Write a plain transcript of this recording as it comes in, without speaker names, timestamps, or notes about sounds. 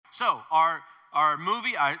So our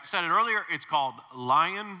movie, I said it earlier, it's called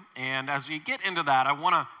Lion. And as we get into that, I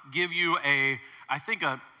want to give you a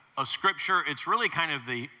scripture. It's really kind of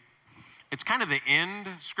the end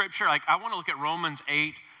scripture. Like, I want to look at Romans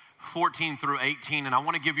 8:14 through 18, and I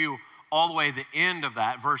want to give you all the way the end of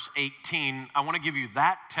that, verse 18. I want to give you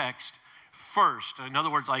that text first. In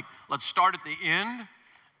other words, like, let's start at the end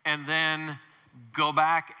and then go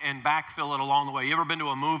back and backfill it along the way. You ever been to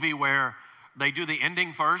a movie where they do the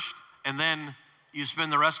ending first and then you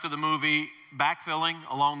spend the rest of the movie backfilling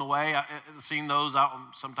along the way? I've seen those.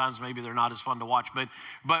 Sometimes maybe they're not as fun to watch, but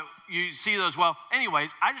you see those. Well,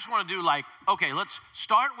 anyways, I just want to do okay, let's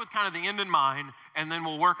start with kind of the end in mind, and then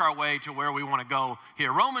we'll work our way to where we want to go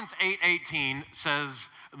here. Romans 8:18 says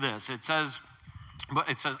this. It says,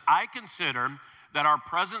 I consider that our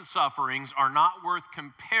present sufferings are not worth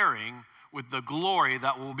comparing with the glory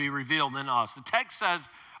that will be revealed in us. The text says,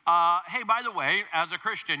 hey, by the way, as a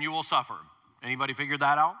Christian, you will suffer. Anybody figured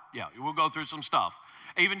that out? Yeah, we'll go through some stuff.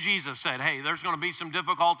 Even Jesus said, hey, there's going to be some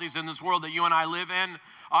difficulties in this world that you and I live in,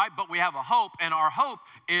 all right, but we have a hope, and our hope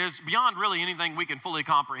is beyond really anything we can fully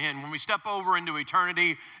comprehend. When we step over into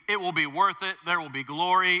eternity, it will be worth it. There will be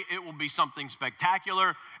glory. It will be something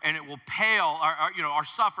spectacular, and it will pale. Our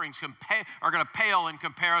sufferings are going to pale in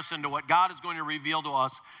comparison to what God is going to reveal to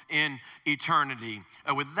us in eternity.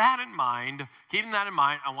 With that in mind, keeping that in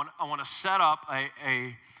mind, I want to set up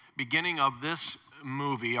a beginning of this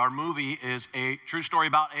movie. Our movie is a true story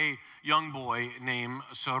about a young boy named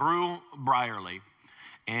Saru Brierley.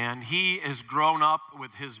 And he has grown up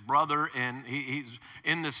with his brother, and he's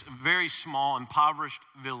in this very small, impoverished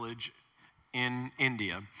village in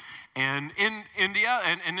India. And in India,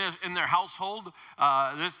 and in their household,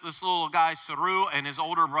 this little guy, Saru, and his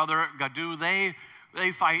older brother, Gadu,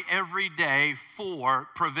 they fight every day for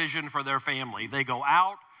provision for their family. They go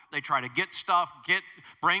out. They try to get stuff,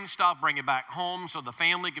 bring it back home so the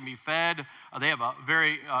family can be fed. They have a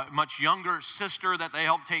very much younger sister that they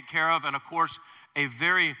help take care of, and of course, a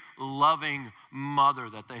very loving mother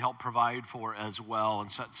that they help provide for as well.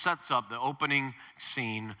 And so it sets up the opening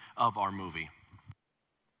scene of our movie.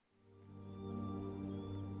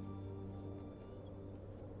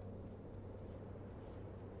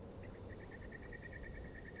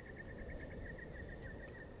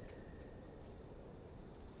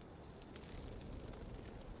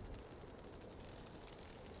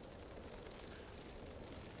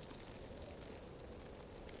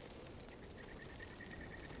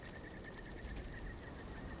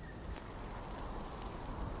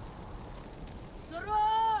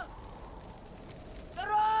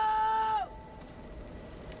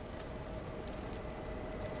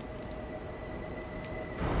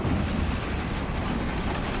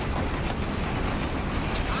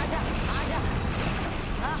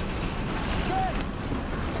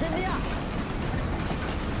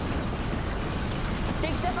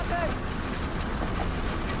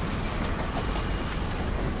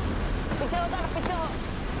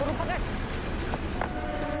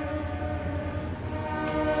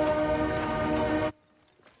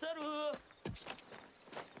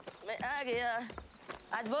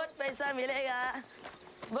 आज बहुत पैसा मिलेगा,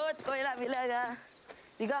 बहुत कोयला मिलेगा,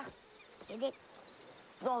 ठीक है? ये देख,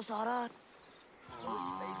 200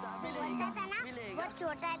 पैसा मिलेगा, बहुत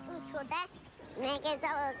छोटा है, तू छोटा है, मैं कैसा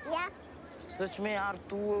किया? सच में यार,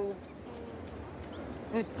 तू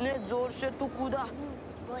इतने जोर से तू कूदा,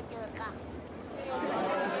 बहुत जोर का।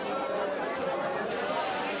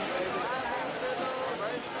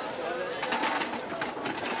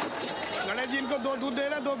 गणेश जी इनको 2 दूध दे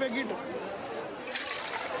रहा, 2 पैकेट।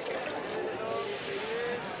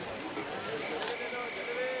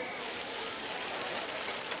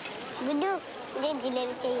 गुड्डू, मुझे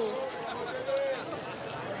जिलेबी चाहिए।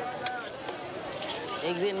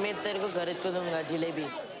 एक दिन मैं तेरे को खरीद को दूंगा जिलेबी।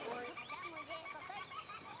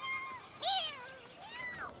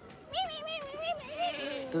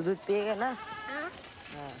 तू दूध पिएगा ना? हाँ।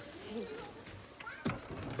 हाँ।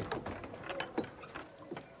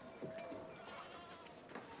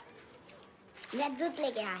 मैं दूध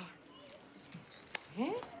लेके आया।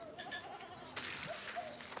 हैं?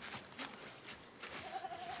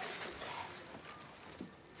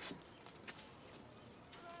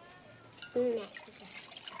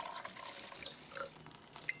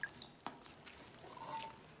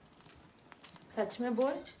 सच में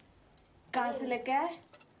बोल, कहाँ से लेके आए?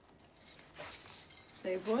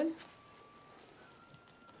 सही बोल।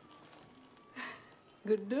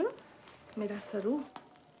 गुड्डू, मेरा सरू।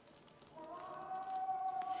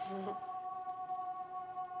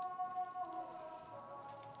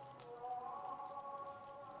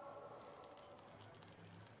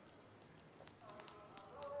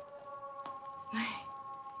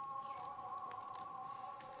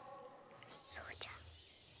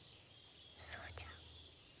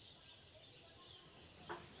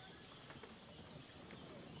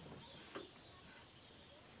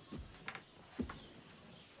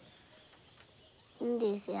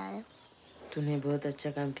 देर से आया। तूने बहुत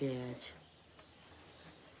अच्छा काम किया है आज।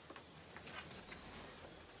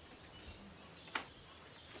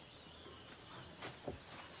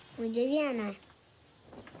 मुझे भी आना है।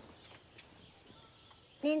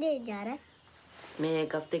 कितने देर जा रहा है? मैं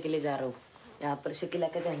 1 हफ्ते के लिए जा रहा हूँ। यहाँ पर शकीला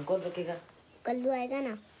का ध्यान कौन रखेगा? कल्लू आएगा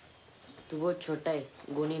ना। तू बहुत छोटा है,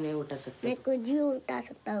 गोनी नहीं उठा सकता। मैं कुछ भी उठा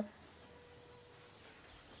सकता हूँ।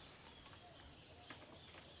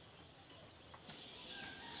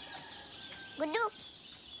 गुड्डू,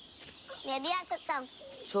 मैं भी आ सकता हूँ।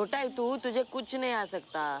 छोटा है तू, तुझे कुछ नहीं आ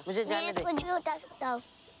सकता। मुझे जाने दे। मैं कुछ भी उठा सकता हूँ।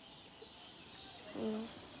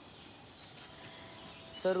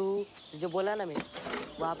 सरू, तुझे बोला ना मैं,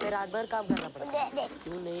 वहाँ पे रात भर काम करना पड़ता है।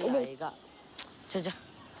 तू नहीं आएगा। चल जा,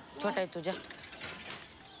 छोटा है तू, जा।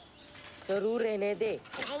 सरू रहने दे।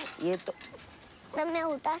 ये तो तब मैं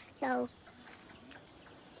उठा सकता हूँ।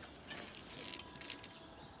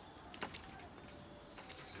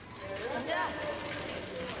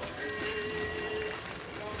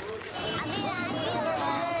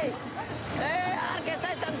 यार कैसा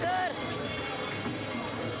है शंकर?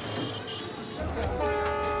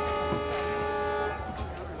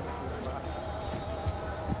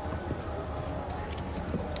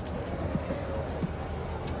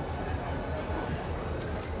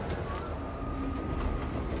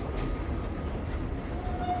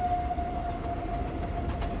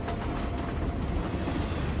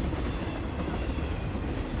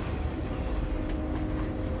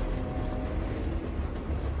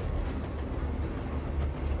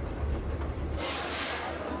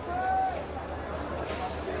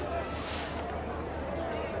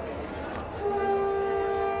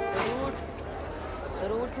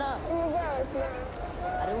 सरू उठना।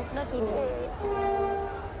 अरे उठना सरू।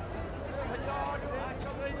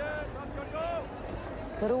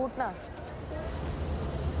 सरू उठना।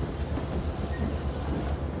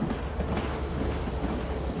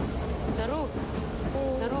 सरू,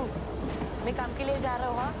 सरू, मैं काम के लिए जा रहा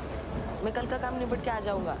हूँ। हाँ, मैं कल का काम निपट के आ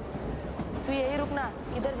जाऊंगा। तू यही रुकना,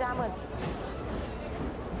 किधर जा मत।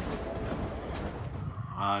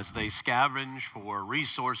 As they scavenge for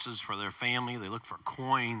resources for their family, they look for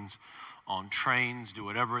coins on trains, do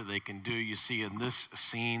whatever they can do. You see in this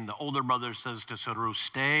scene, the older brother says to Saru,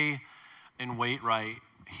 stay and wait right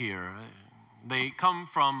here. They come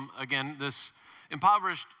from, again, this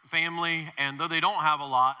impoverished family, and though they don't have a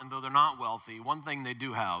lot, and though they're not wealthy, one thing they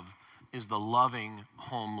do have is the loving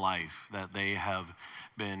home life that they have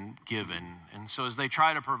been given. And so as they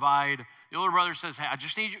try to provide, the older brother says, hey, I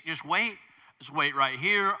just need you, just wait right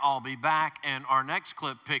here, I'll be back. And our next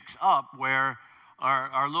clip picks up where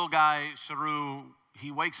our little guy, Saru,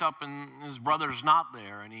 he wakes up and his brother's not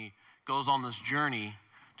there, and he goes on this journey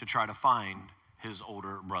to try to find his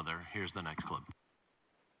older brother. Here's the next clip.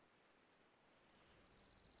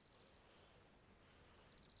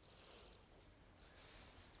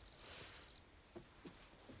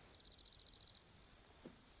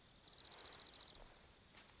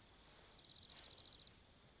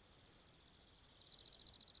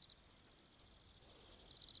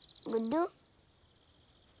 Guddu,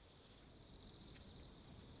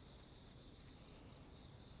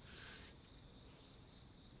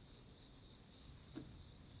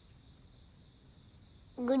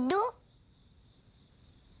 Guddu,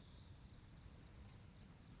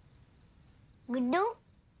 Guddu,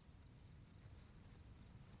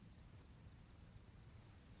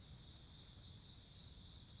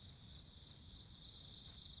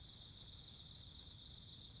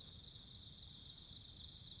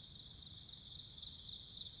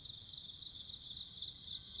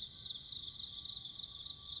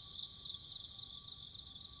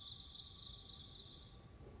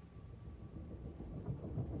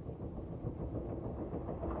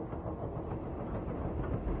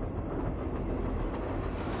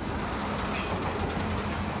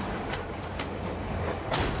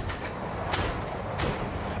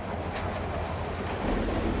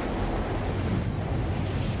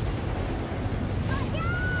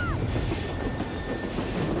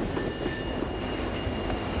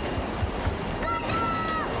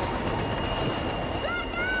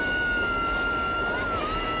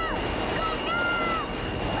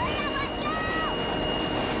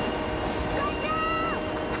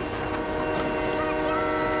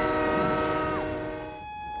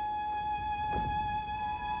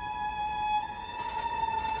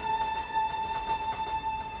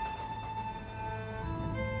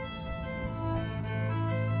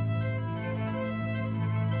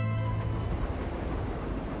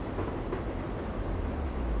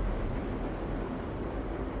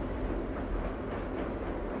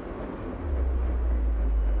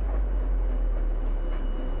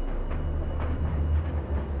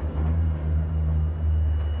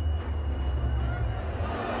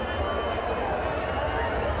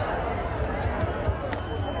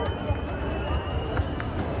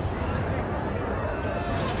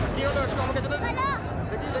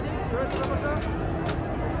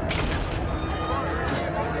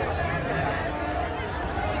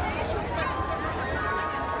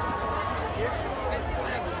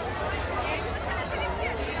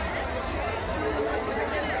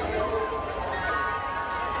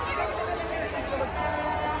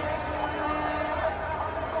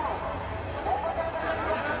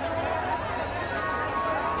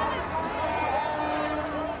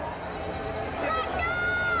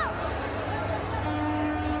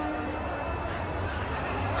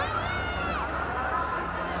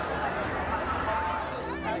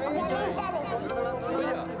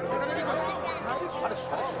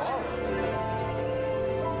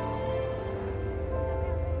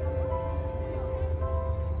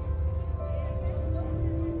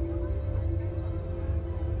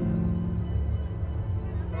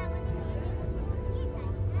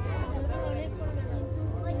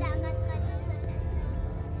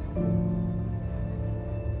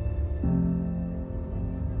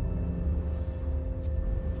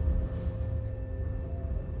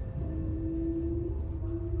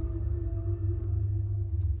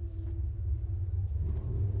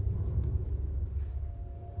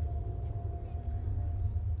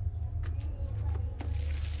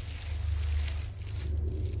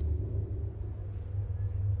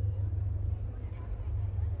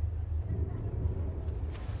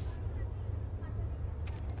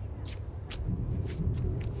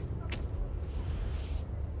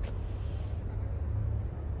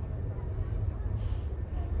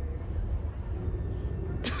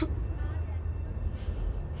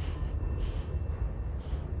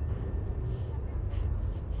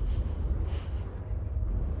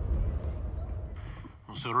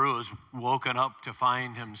 Saru is woken up to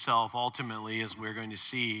find himself ultimately, as we're going to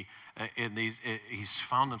see, he's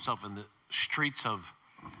found himself in the streets of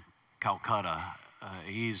Calcutta.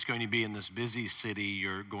 He's going to be in this busy city.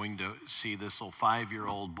 You're going to see this little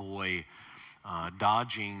 5-year-old boy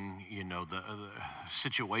dodging, the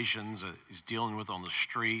situations he's dealing with on the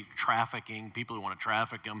street, trafficking, people who want to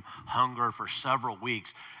traffic him, hunger for several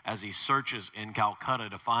weeks as he searches in Calcutta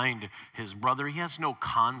to find his brother. He has no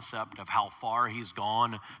concept of how far he's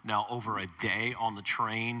gone now, over a day on the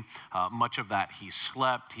train. Much of that he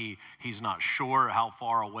slept. He's not sure how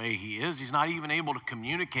far away he is. He's not even able to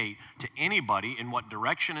communicate to anybody in what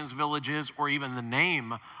direction his village is or even the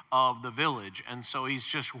name of the village. And so he's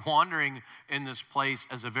just wandering in this place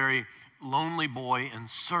as a very lonely boy in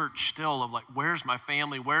search still of, like, where's my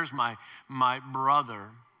family? Where's my brother?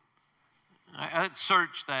 That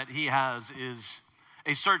search that he has is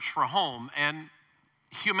a search for home. And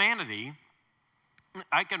humanity,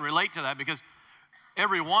 I can relate to that because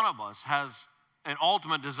every one of us has an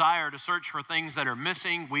ultimate desire to search for things that are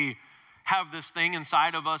missing. We have this thing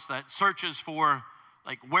inside of us that searches for,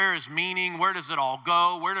 like, where is meaning? Where does it all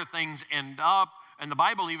go? Where do things end up? And the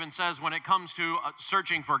Bible even says, when it comes to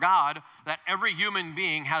searching for God, that every human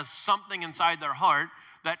being has something inside their heart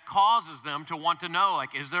that causes them to want to know,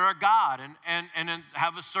 like, is there a God? And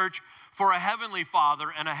have a search for a heavenly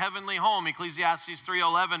Father and a heavenly home. Ecclesiastes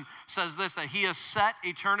 3:11 says this, that he has set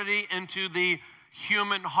eternity into the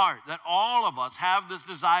human heart, that all of us have this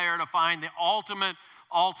desire to find the ultimate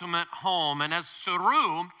home. And as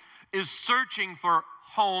Saru is searching for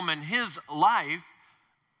home in his life,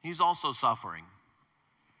 he's also suffering.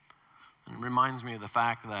 And it reminds me of the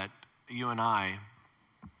fact that you and I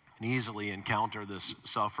can easily encounter this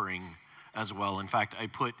suffering as well. In fact, I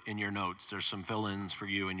put in your notes, there's some fill-ins for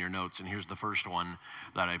you in your notes, and here's the first one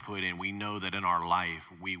that I put in. We know that in our life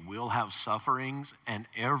we will have sufferings, and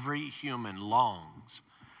every human longs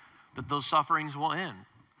that those sufferings will end.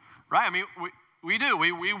 Right? I mean, we do.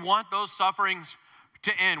 We want those sufferings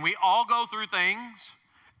to end. We all go through things,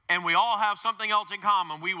 and we all have something else in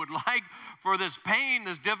common. We would like for this pain,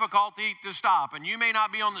 this difficulty to stop. And you may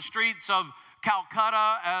not be on the streets of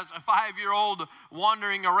Calcutta as a 5-year-old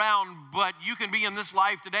wandering around, but you can be in this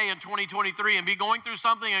life today in 2023 and be going through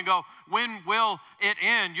something and go, when will it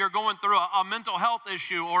end? You're going through a mental health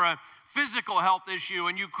issue or a physical health issue,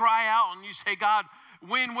 and you cry out and you say, God,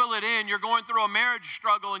 when will it end? You're going through a marriage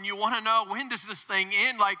struggle and you want to know, when does this thing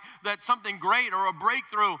end? Like that something great or a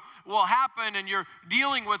breakthrough will happen, and you're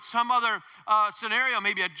dealing with some other scenario,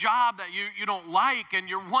 maybe a job that you don't like, and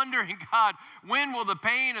you're wondering, God, when will the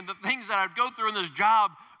pain and the things that I go through in this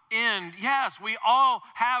job end? Yes, we all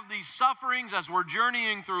have these sufferings as we're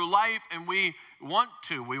journeying through life, and we want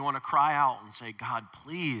to cry out and say, God,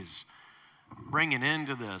 please bring an end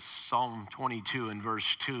to this. Psalm 22 and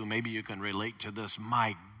verse 2, maybe you can relate to this.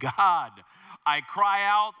 My God, I cry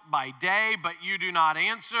out by day, but you do not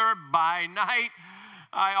answer. By night,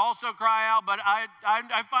 I also cry out, but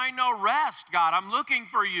I find no rest, God. I'm looking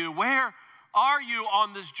for you. Where are you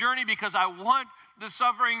on this journey? Because I want the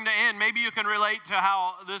suffering to end. Maybe you can relate to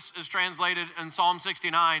how this is translated in Psalm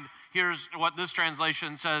 69. Here's what this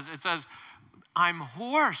translation says. It says, I'm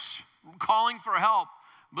hoarse, calling for help,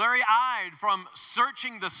 blurry-eyed from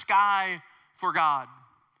searching the sky for God.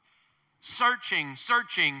 Searching,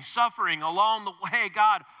 suffering along the way.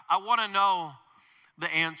 God, I want to know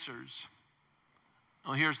the answers.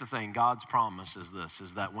 Well, here's the thing. God's promise is this,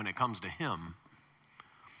 is that when it comes to him,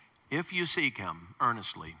 if you seek him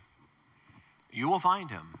earnestly, you will find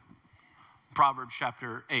him. Proverbs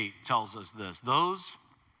chapter 8 tells us this. Those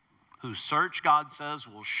who search, God says,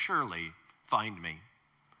 will surely find me.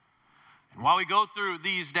 And while we go through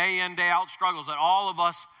these day in, day out struggles that all of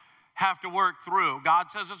us have to work through, God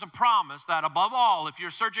says it's a promise that above all, if you're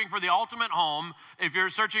searching for the ultimate home, if you're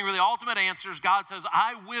searching for the ultimate answers, God says,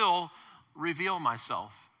 I will reveal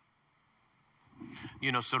myself.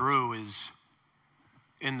 You know, Saru is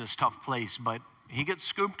in this tough place, but he gets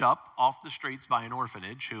scooped up off the streets by an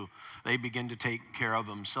orphanage who they begin to take care of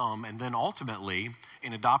him some. And then ultimately,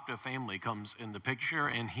 an adoptive family comes in the picture,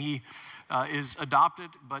 and he is adopted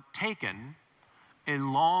but taken a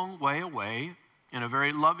long way away with a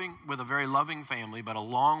very loving family, but a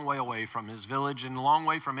long way away from his village and a long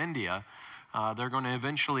way from India. They're going to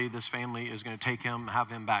eventually, this family is going to take him, have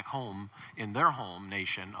him back home in their home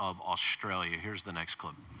nation of Australia. Here's the next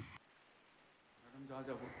clip.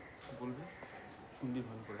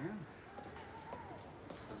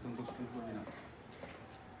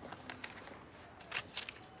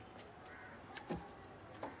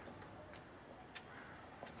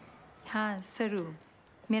 हाँ सरू,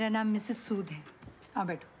 मेरा नाम Mrs सूद है। आओ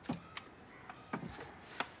बैठो।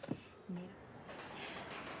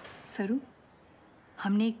 सरू,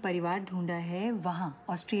 हमने एक परिवार ढूंढा है वहाँ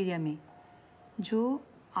ऑस्ट्रेलिया में जो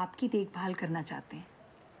आपकी देखभाल करना चाहते हैं।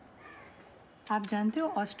 आप जानते हो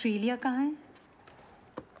ऑस्ट्रेलिया कहाँ है?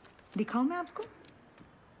 दिखाऊं मैं आपको?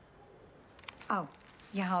 आओ,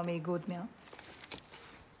 यहाँ आओ, मेरी गोद में आओ।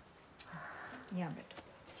 यहाँ बैठो।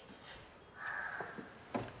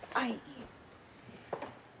 आइए।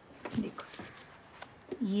 देखो,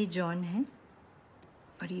 ये जॉन है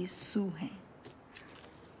और ये सू है।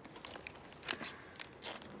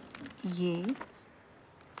 ये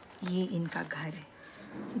इनका घर है।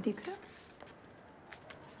 ये देख रहे हो?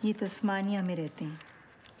 ये तस्मानिया में रहते हैं।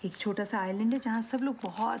 एक छोटा सा आइलैंड है जहाँ सब लोग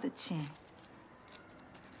बहुत अच्छे हैं।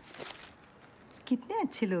 कितने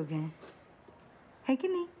अच्छे लोग हैं, है कि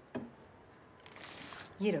नहीं?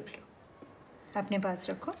 ये रख लो, अपने पास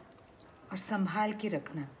रखो और संभाल के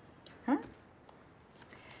रखना, हाँ?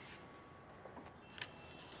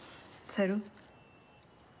 सरू,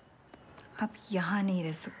 आप यहाँ नहीं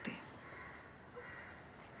रह सकते।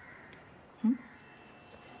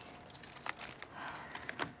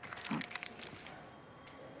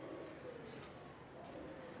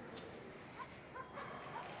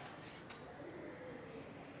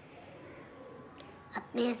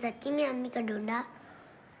 आपने सच्ची में अम्मी का ढूंढा?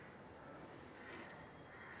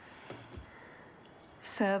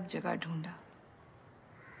 सब जगह ढूंढा।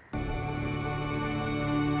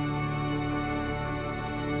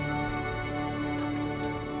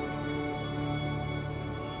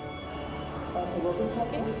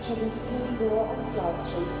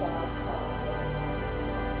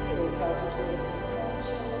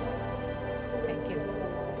 Thank you.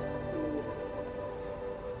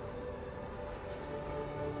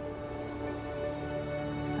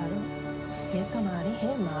 सारू, ये तुम्हारी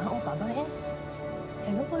है माँ और पापा है।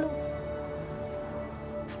 हेलो बोलो।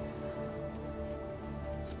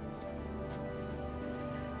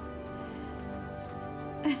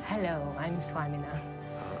 Hello, I'm Swamina.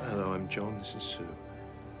 Hello, I'm John. This is Sue.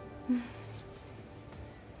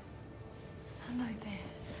 Hello there.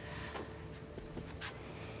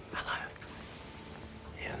 Hello.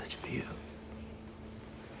 Yeah, that's for you.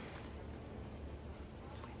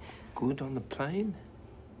 Good on the plane?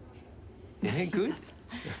 Yeah, good.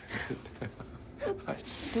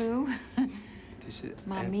 Sue, This is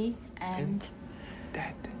Mommy, and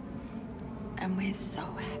Dad. we're so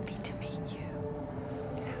happy to meet you.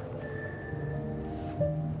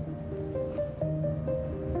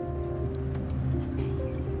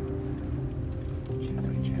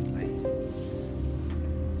 Gently, gently.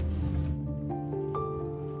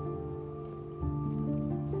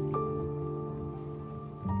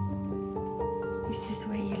 This is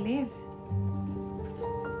where you live.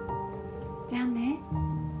 Down there.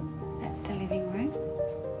 That's the living room.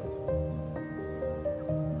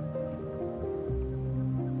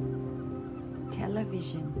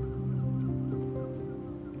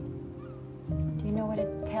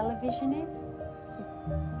 television is?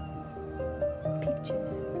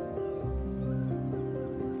 Pictures.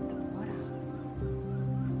 It's the water.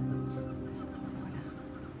 It's water.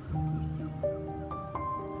 You see?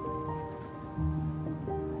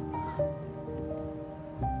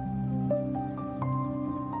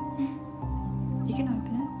 You can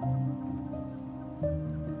open it.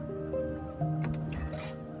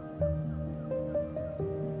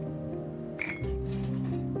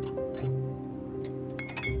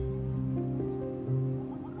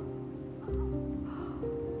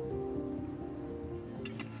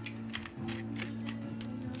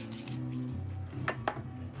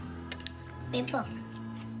 Paper.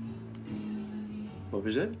 What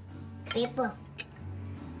was it? Paper.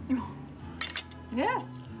 Yes,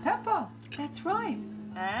 pepper. That's right.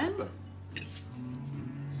 And?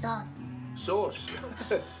 Sauce. Sauce.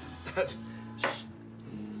 That's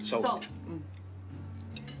salt. Salt.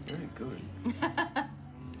 Very good.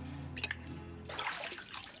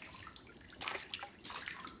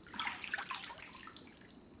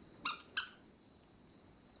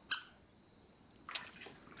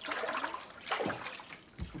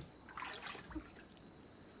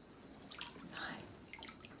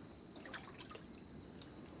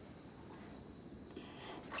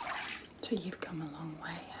 So you've come a long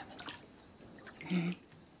way, haven't you?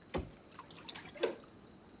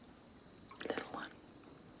 Little one.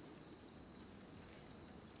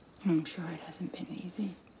 I'm sure it hasn't been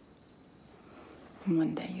easy. And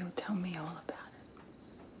one day you'll tell me all about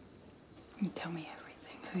it. You tell me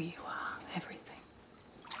everything, who you are, everything.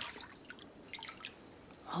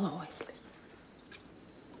 I'll always listen.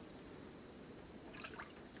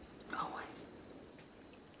 Always.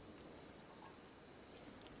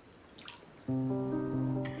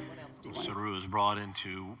 Saru is brought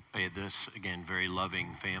into this, again, very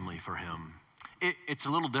loving family for him. It's a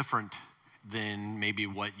little different than maybe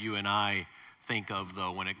what you and I think of,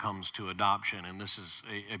 though, when it comes to adoption. And this is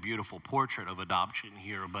a beautiful portrait of adoption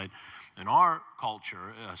here. But in our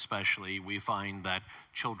culture, especially, we find that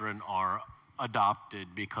children are adopted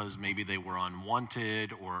because maybe they were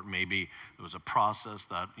unwanted, or maybe there was a process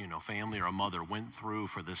that, family or a mother went through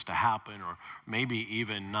for this to happen, or maybe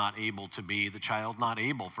even not able to be, the child not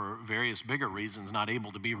able, for various bigger reasons, not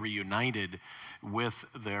able to be reunited with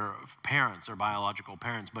their parents, their biological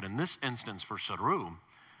parents. But in this instance for Saru,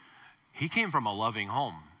 he came from a loving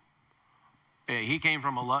home. He came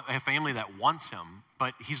from a family that wants him,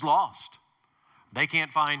 but he's lost. They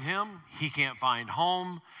can't find him. He can't find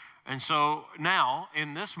home. And so now,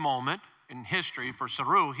 in this moment in history for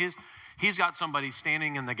Saru, he's got somebody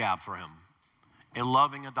standing in the gap for him, a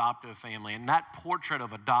loving adoptive family. And that portrait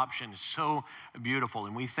of adoption is so beautiful.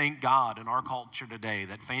 And we thank God in our culture today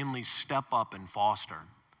that families step up and foster.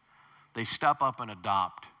 They step up and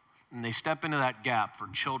adopt. And they step into that gap for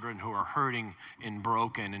children who are hurting and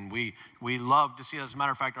broken. And we love to see that. As a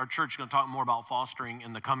matter of fact, our church is going to talk more about fostering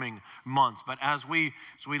in the coming months. But as we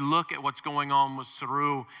look at what's going on with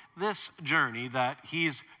Saru, this journey that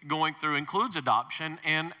he's going through includes adoption.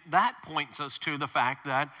 And that points us to the fact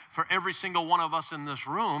that for every single one of us in this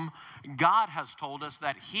room, God has told us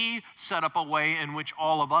that he set up a way in which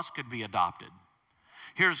all of us could be adopted.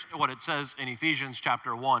 Here's what it says in Ephesians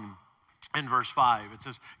chapter 1. In verse 5, it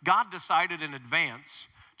says, God decided in advance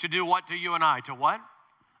to do what to you and I? To what?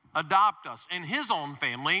 Adopt us in his own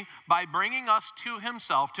family by bringing us to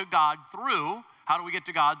himself, to God through, how do we get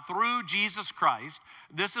to God? Through Jesus Christ.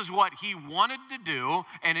 This is what he wanted to do,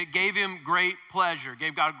 and it gave him great pleasure. It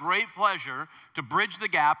gave God great pleasure to bridge the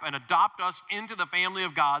gap and adopt us into the family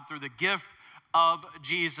of God through the gift of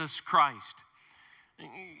Jesus Christ.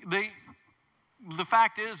 The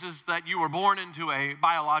fact is that you were born into a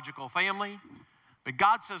biological family, but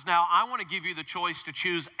God says, now I want to give you the choice to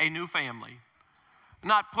choose a new family.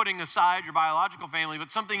 Not putting aside your biological family, but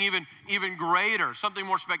something even greater, something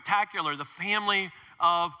more spectacular, the family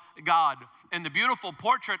of God. And the beautiful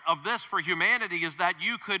portrait of this for humanity is that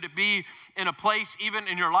you could be in a place even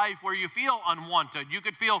in your life where you feel unwanted. You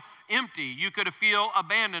could feel empty. You could feel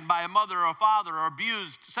abandoned by a mother or a father, or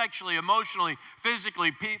abused sexually, emotionally,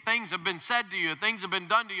 physically. Things have been said to you. Things have been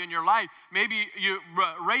done to you in your life. Maybe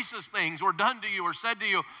racist things were done to you or said to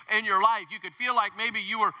you in your life. You could feel like maybe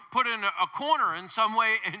you were put in a corner in some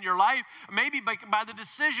way in your life. Maybe by the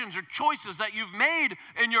decisions or choices that you've made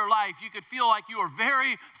in your life, you could feel like you are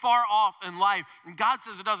very far off in life. And God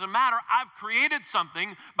says it doesn't matter. I've created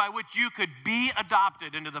something by which you could be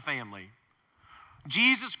adopted into the family.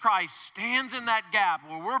 Jesus Christ stands in that gap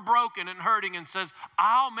where we're broken and hurting and says,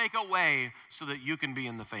 I'll make a way so that you can be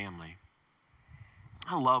in the family.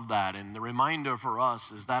 I love that. And the reminder for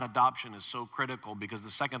us is that adoption is so critical, because the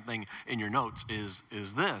second thing in your notes is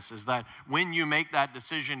that when you make that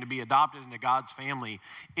decision to be adopted into God's family,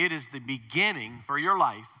 it is the beginning for your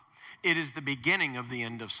life. It is the beginning of the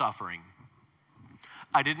end of suffering.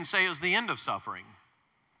 I didn't say it was the end of suffering.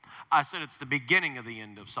 I said it's the beginning of the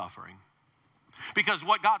end of suffering. Because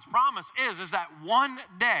what God's promise is that one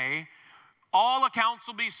day all accounts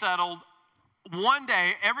will be settled. One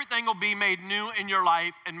day, everything will be made new in your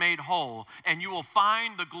life and made whole, and you will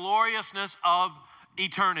find the gloriousness of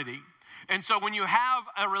eternity. And so when you have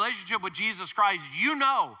a relationship with Jesus Christ, you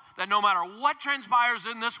know that no matter what transpires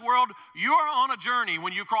in this world, you're on a journey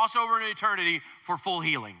when you cross over into eternity for full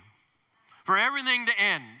healing, for everything to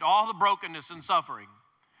end, all the brokenness and suffering.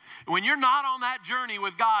 When you're not on that journey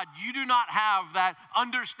with God, you do not have that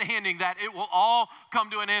understanding that it will all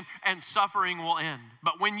come to an end and suffering will end.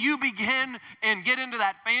 But when you begin and get into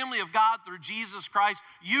that family of God through Jesus Christ,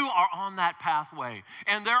 you are on that pathway.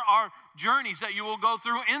 And there are journeys that you will go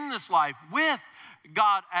through in this life with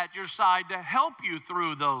God at your side to help you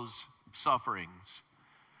through those sufferings.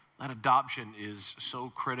 That adoption is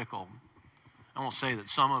so critical. I won't say that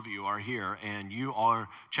some of you are here and you are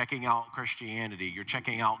checking out Christianity, you're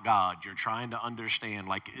checking out God, you're trying to understand,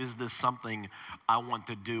 like, is this something I want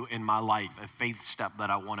to do in my life, a faith step that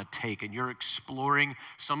I want to take? And you're exploring,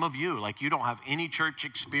 some of you, like, you don't have any church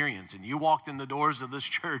experience and you walked in the doors of this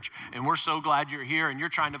church and we're so glad you're here and you're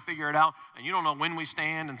trying to figure it out and you don't know when we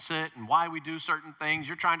stand and sit and why we do certain things.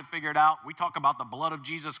 You're trying to figure it out. We talk about the blood of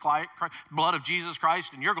Jesus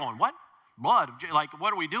Christ, and you're going, what? Blood, like,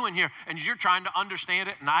 what are we doing here? And you're trying to understand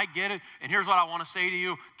it, and I get it. And here's what I want to say to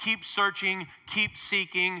you: keep searching, keep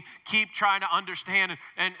seeking, keep trying to understand,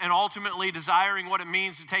 and ultimately desiring what it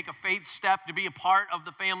means to take a faith step to be a part of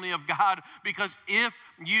the family of God. Because if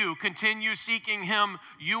you continue seeking Him,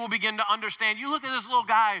 you will begin to understand. You look at this little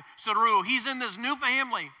guy, Saru, he's in this new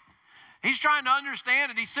family. He's trying to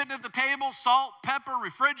understand it. He's sitting at the table, salt, pepper,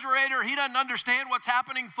 refrigerator. He doesn't understand what's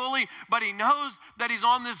happening fully, but he knows that he's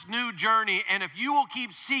on this new journey. And if you will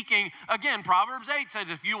keep seeking, again, Proverbs 8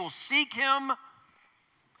 says, if you will seek Him,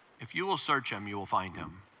 if you will search Him, you will find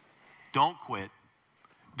Him. Don't quit.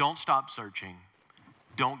 Don't stop searching.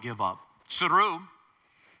 Don't give up. Saru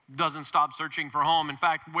doesn't stop searching for home. In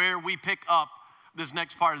fact, where we pick up this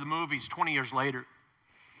next part of the movie is 20 years later.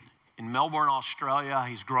 In Melbourne, Australia,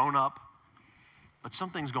 he's grown up. But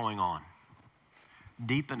something's going on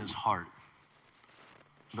deep in his heart.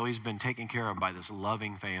 Though he's been taken care of by this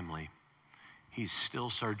loving family, he's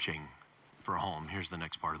still searching for home. Here's the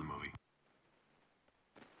next part of the movie.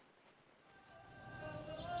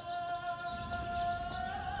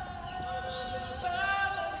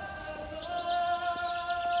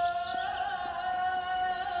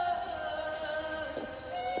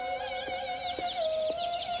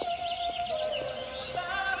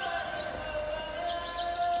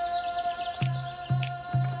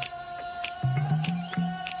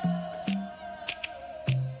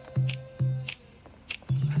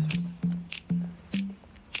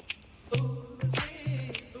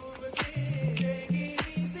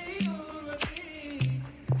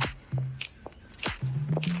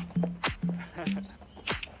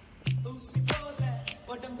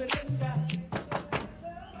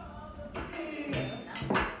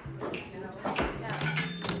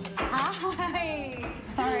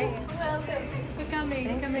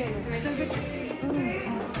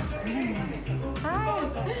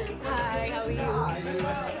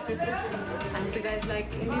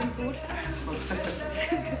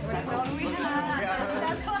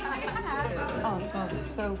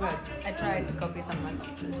 So good. I tried to copy someone.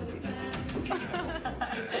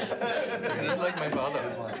 He's like my father.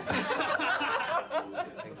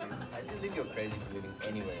 Thank you. I still think you're crazy for living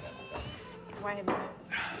anywhere in Africa. Why am I?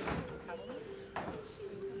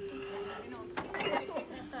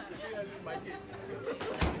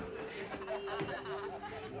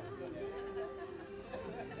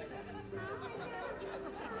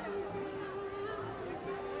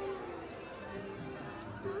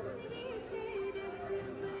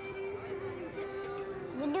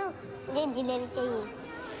 Guddu मुझे जिलेबी चाहिए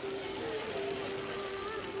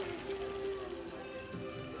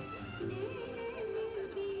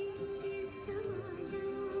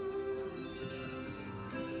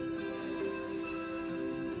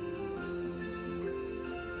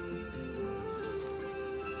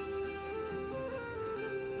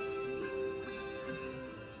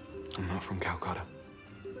I'm not from Calcutta.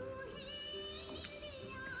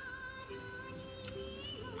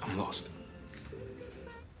 I'm lost.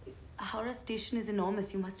 Howrah station is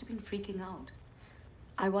enormous. You must have been freaking out.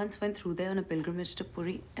 I once went through there on a pilgrimage to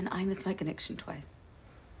Puri, and I missed my connection twice.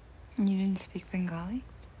 You didn't speak Bengali?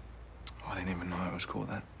 I didn't even know it was called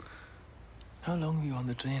that. How long were you on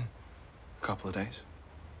the train? A couple of days.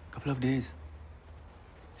 Couple of days.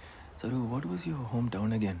 Saru, what was your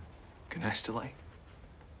hometown again? Canestale.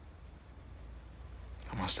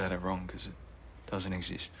 I must have had it wrong because it doesn't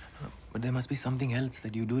exist. But there must be something else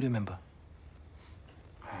that you do remember.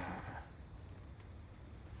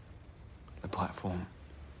 The platform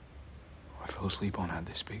I fell asleep on had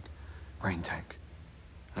this big rain tank.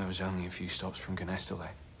 And it was only a few stops from Canestale.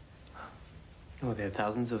 Oh, there are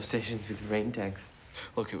thousands of stations with rain tanks.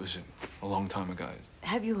 Look, it was a long time ago.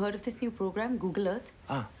 Have you heard of this new program, Google Earth?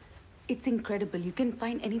 Ah, It's incredible. You can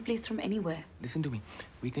find any place from anywhere. listen to me.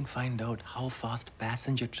 We can find out how fast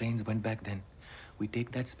passenger trains went back then. We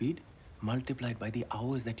take that speed, multiply it by the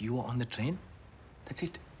hours that you were on the train. That's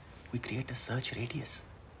it. We create a search radius.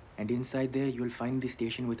 And inside there, you'll find the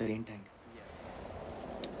station with a rain tank.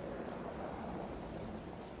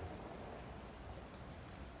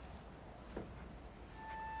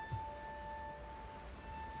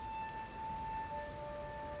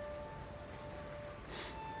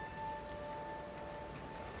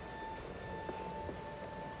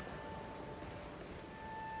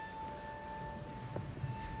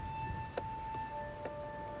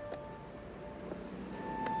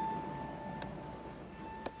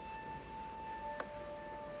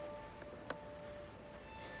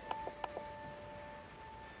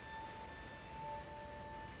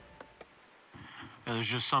 There's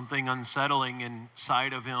just something unsettling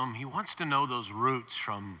inside of him. He wants to know those roots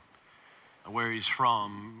from where he's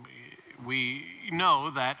from. We know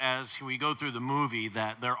that as we go through the movie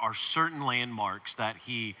that there are certain landmarks that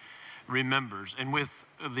he remembers. And with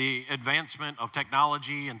the advancement of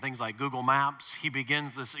technology and things like Google Maps, he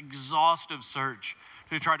begins this exhaustive search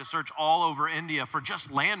to try to search all over India for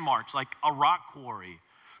just landmarks like a rock quarry,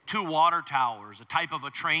 2 water towers, a type of a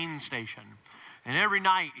train station. And every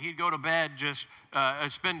night he'd go to bed, just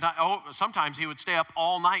spend time. Oh, sometimes he would stay up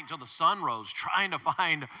all night until the sun rose, trying to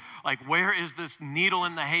find, like, where is this needle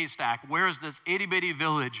in the haystack? Where is this itty bitty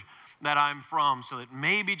village that I'm from? So that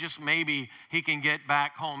maybe, just maybe, he can get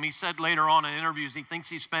back home. He said later on in interviews he thinks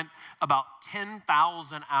he spent about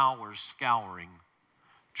 10,000 hours scouring,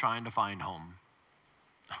 trying to find home.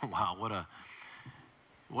 Wow,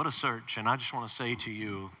 what a search! And I just want to say to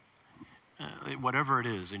you, whatever it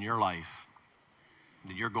is in your life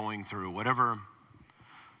that you're going through, whatever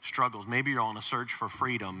struggles, maybe you're on a search for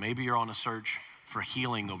freedom, maybe you're on a search for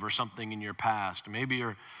healing over something in your past, maybe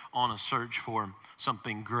you're on a search for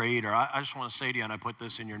something greater. I just want to say to you, and I put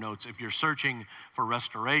this in your notes, if you're searching for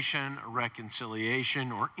restoration,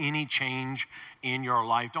 reconciliation, or any change in your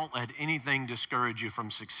life, don't let anything discourage you from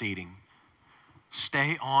succeeding.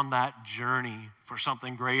 Stay on that journey for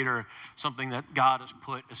something greater, something that God has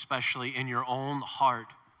put especially in your own heart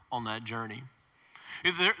on that journey.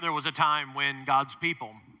 There was a time when God's people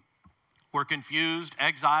were confused,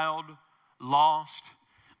 exiled, lost,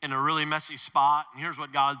 in a really messy spot. And here's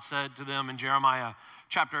what God said to them in Jeremiah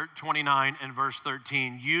chapter 29 and verse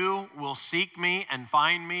 13. You will seek me and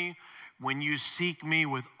find me when you seek me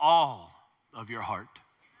with all of your heart.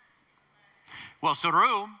 Well,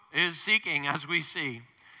 Saru is seeking, as we see.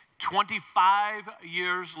 25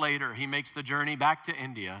 years later, he makes the journey back to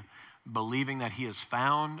India, believing that he has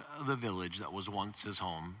found the village that was once his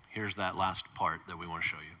home. Here's that last part that we want to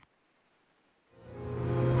show you.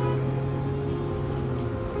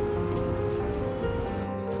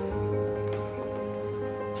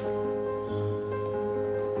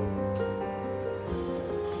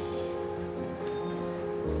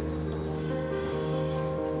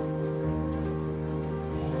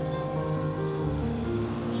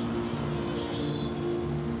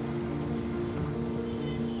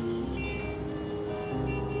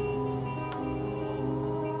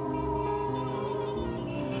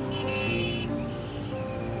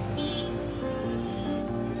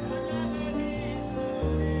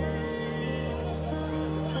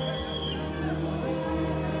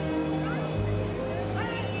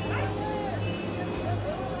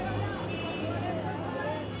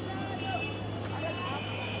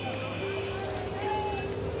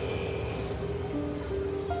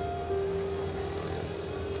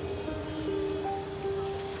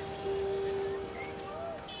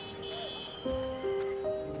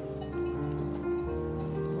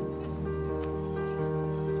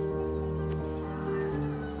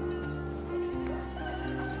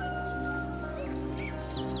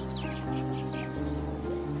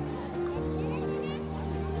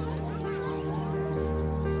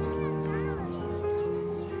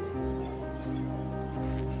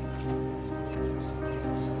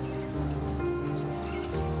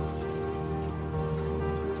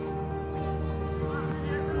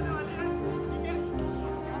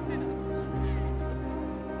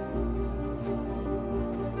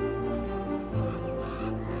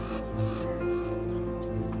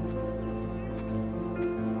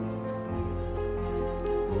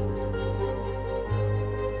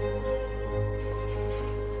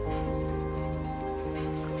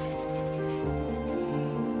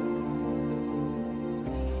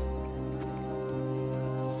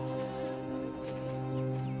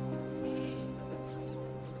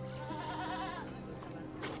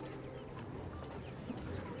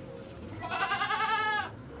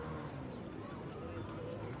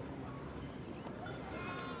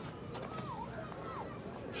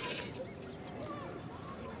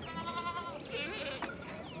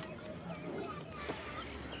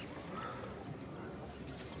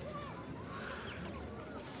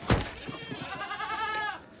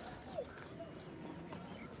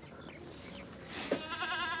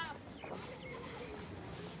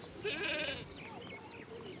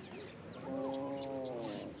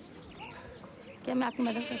 क्या मैं आपकी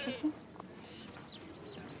मदद कर सकती हूँ?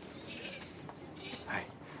 Hey,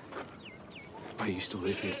 I used to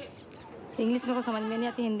live here. English मेरे को समझ में नहीं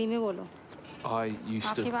आती, हिंदी में बोलो। I used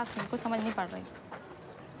आपकी to. बात मेरे को समझ नहीं पड़ रही।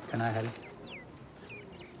 Can I help?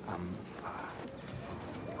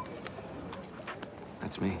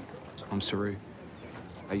 That's me. I'm Saru.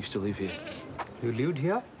 I used to live here. You lived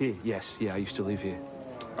here? Here, yes, yeah, I used to live here.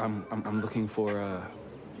 I'm looking for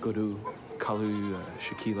Guru, Kalu,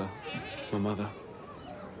 Shakila, my mother.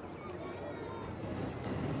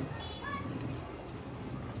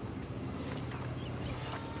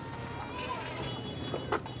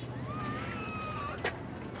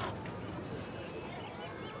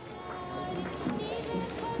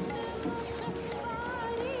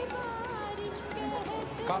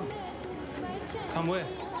 Come. Come where?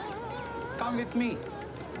 Come with me.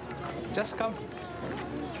 Just come.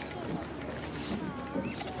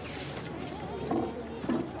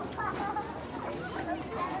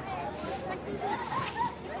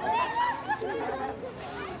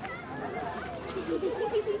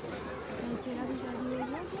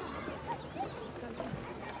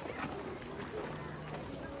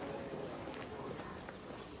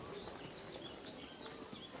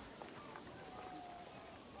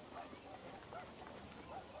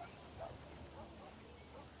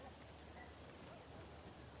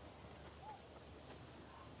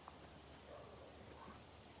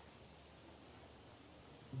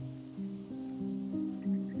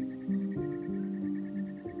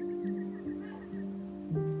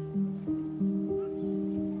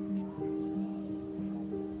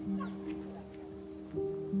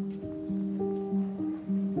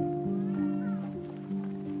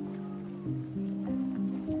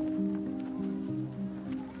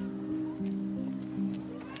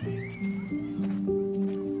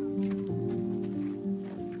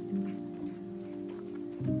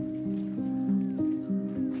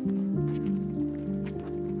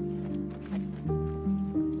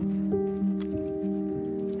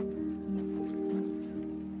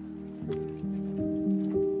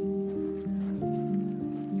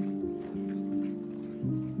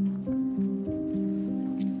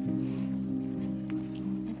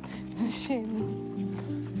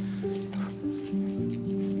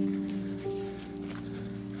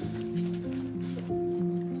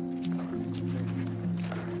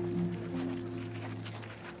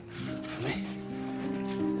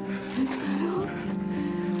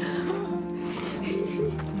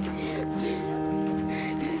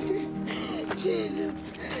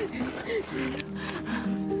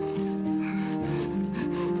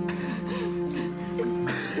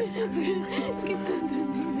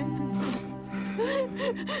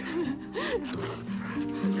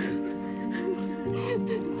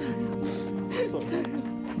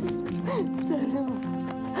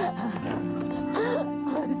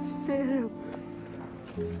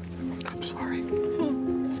 I'm sorry.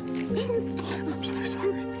 I'm so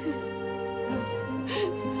sorry.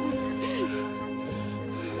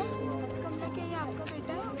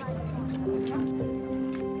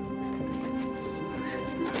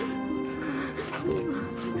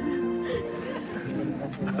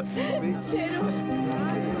 Sheru,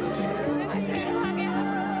 Sheru आ गया।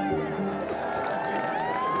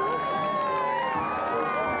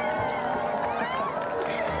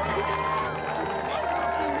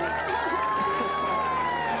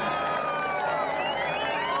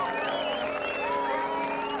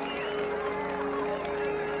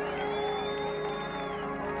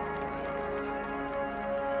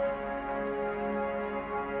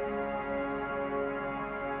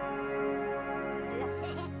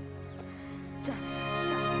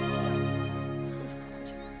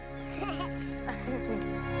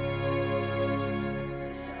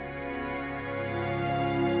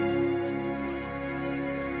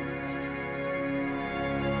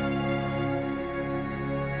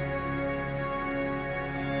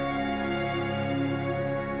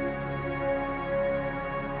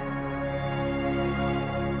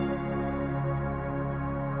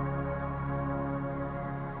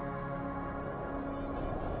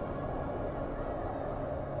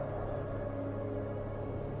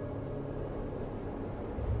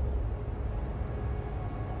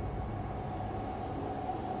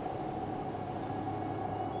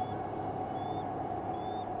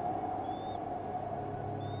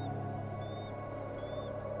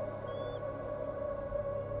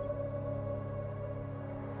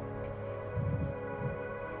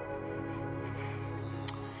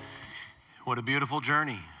 What a beautiful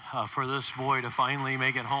journey for this boy to finally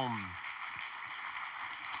make it home.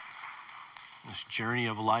 This journey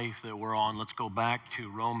of life that we're on. Let's go back to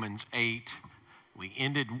Romans 8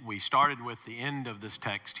 We started with the end of this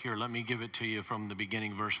text. Here, let me give it to you from the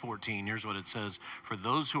beginning, verse 14. Here's what it says. For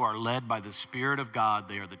those who are led by the Spirit of God,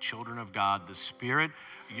 they are the children of God. The Spirit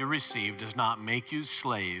you received does not make you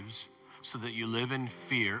slaves so that you live in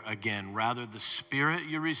fear again. Rather, the Spirit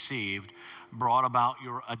you received brought about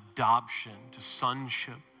your adoption to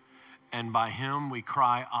sonship. And by him we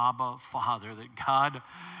cry, Abba, Father, that God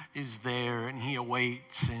is there and he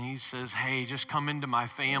awaits and he says, hey, just come into my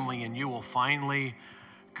family and you will finally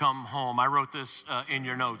come home. I wrote this in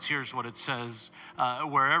your notes. Here's what it says.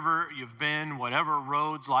 Wherever you've been, whatever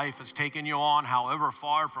roads life has taken you on, however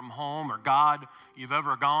far from home or God you've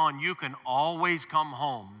ever gone, you can always come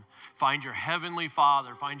home. Find your heavenly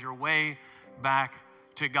Father. Find your way back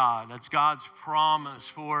to God. That's God's promise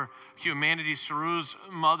for humanity. Saru's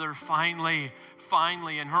mother finally,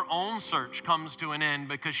 in her own search comes to an end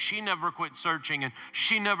because she never quit searching and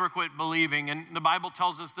she never quit believing. And the Bible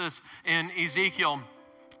tells us this in Ezekiel.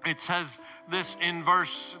 It says this in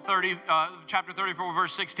chapter 34,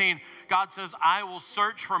 verse 16. God says, I will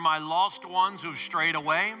search for my lost ones who've strayed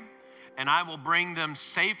away, and I will bring them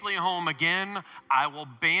safely home again. I will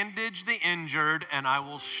bandage the injured, and I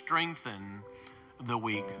will strengthen the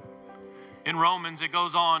weak. In Romans, it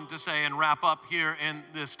goes on to say, and wrap up here in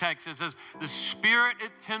this text, it says, the Spirit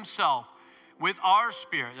himself with our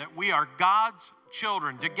spirit, that we are God's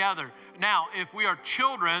children together. Now, if we are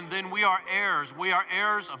children, then we are heirs. We are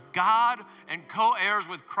heirs of God and co-heirs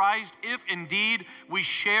with Christ, if indeed we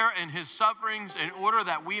share in his sufferings, in order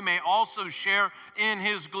that we may also share in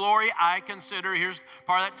his glory. I consider, here's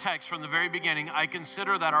part of that text from the very beginning, I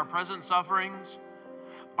consider that our present sufferings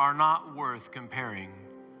are not worth comparing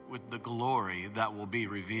with the glory that will be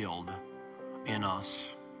revealed in us.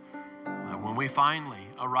 When we finally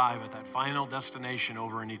arrive at that final destination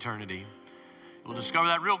over in eternity, we'll discover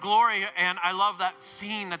that real glory. And I love that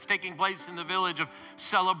scene that's taking place in the village of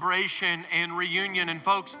celebration and reunion. And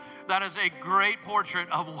folks, that is a great portrait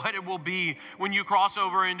of what it will be when you cross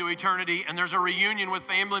over into eternity and there's a reunion with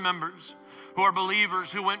family members who are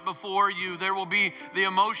believers who went before you. There will be the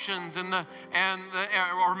emotions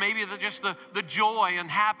or maybe just the joy and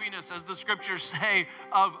happiness, as the scriptures say,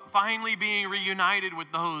 of finally being reunited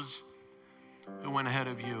with those who went ahead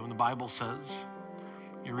of you. And the Bible says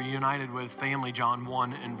you're reunited with family. John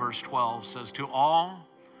 1 and verse 12 says, to all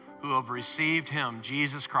who have received him,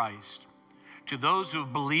 Jesus Christ, to those who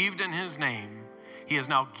have believed in his name, he has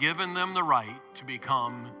now given them the right to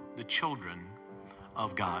become the children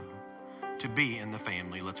of God, to be in the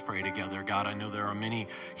family. Let's pray together. God, I know there are many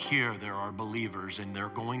here, there are believers, and they're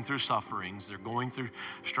going through sufferings, they're going through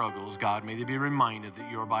struggles. God, may they be reminded that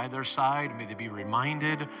you are by their side. May they be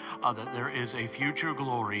reminded that there is a future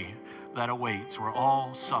glory that awaits where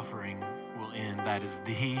all suffering will end. That is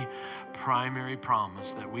the primary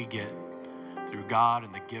promise that we get through God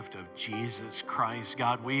and the gift of Jesus Christ.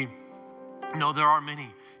 God, we know there are many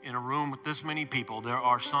in a room with this many people. There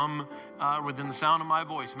are some within the sound of my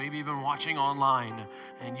voice, maybe even watching online,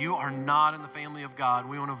 and you are not in the family of God.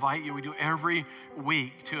 We want to invite you. We do every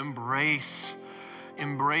week to embrace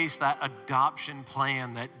that adoption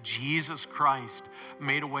plan that Jesus Christ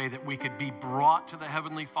made a way that we could be brought to the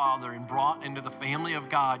Heavenly Father and brought into the family of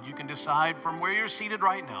God. You can decide from where you're seated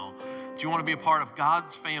right now, do you want to be a part of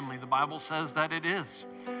God's family? The Bible says that it is.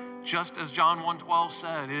 Just as John 1:12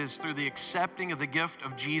 said, it is through the accepting of the gift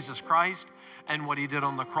of Jesus Christ and what he did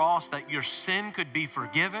on the cross that your sin could be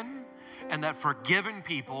forgiven, and that forgiven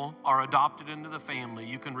people are adopted into the family.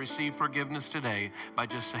 You can receive forgiveness today by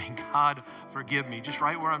just saying, God, forgive me, just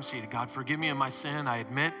right where I'm seated. God, forgive me of my sin. I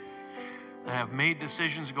admit that I've made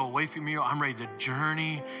decisions to go away from you. I'm ready to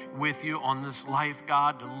journey with you on this life,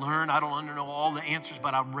 God, to learn. I don't know all the answers,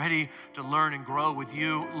 but I'm ready to learn and grow with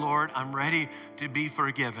you, Lord. I'm ready to be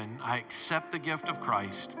forgiven. I accept the gift of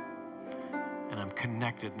Christ, and I'm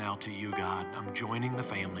connected now to you, God. I'm joining the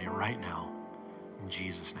family right now. In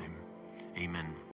Jesus' name, amen.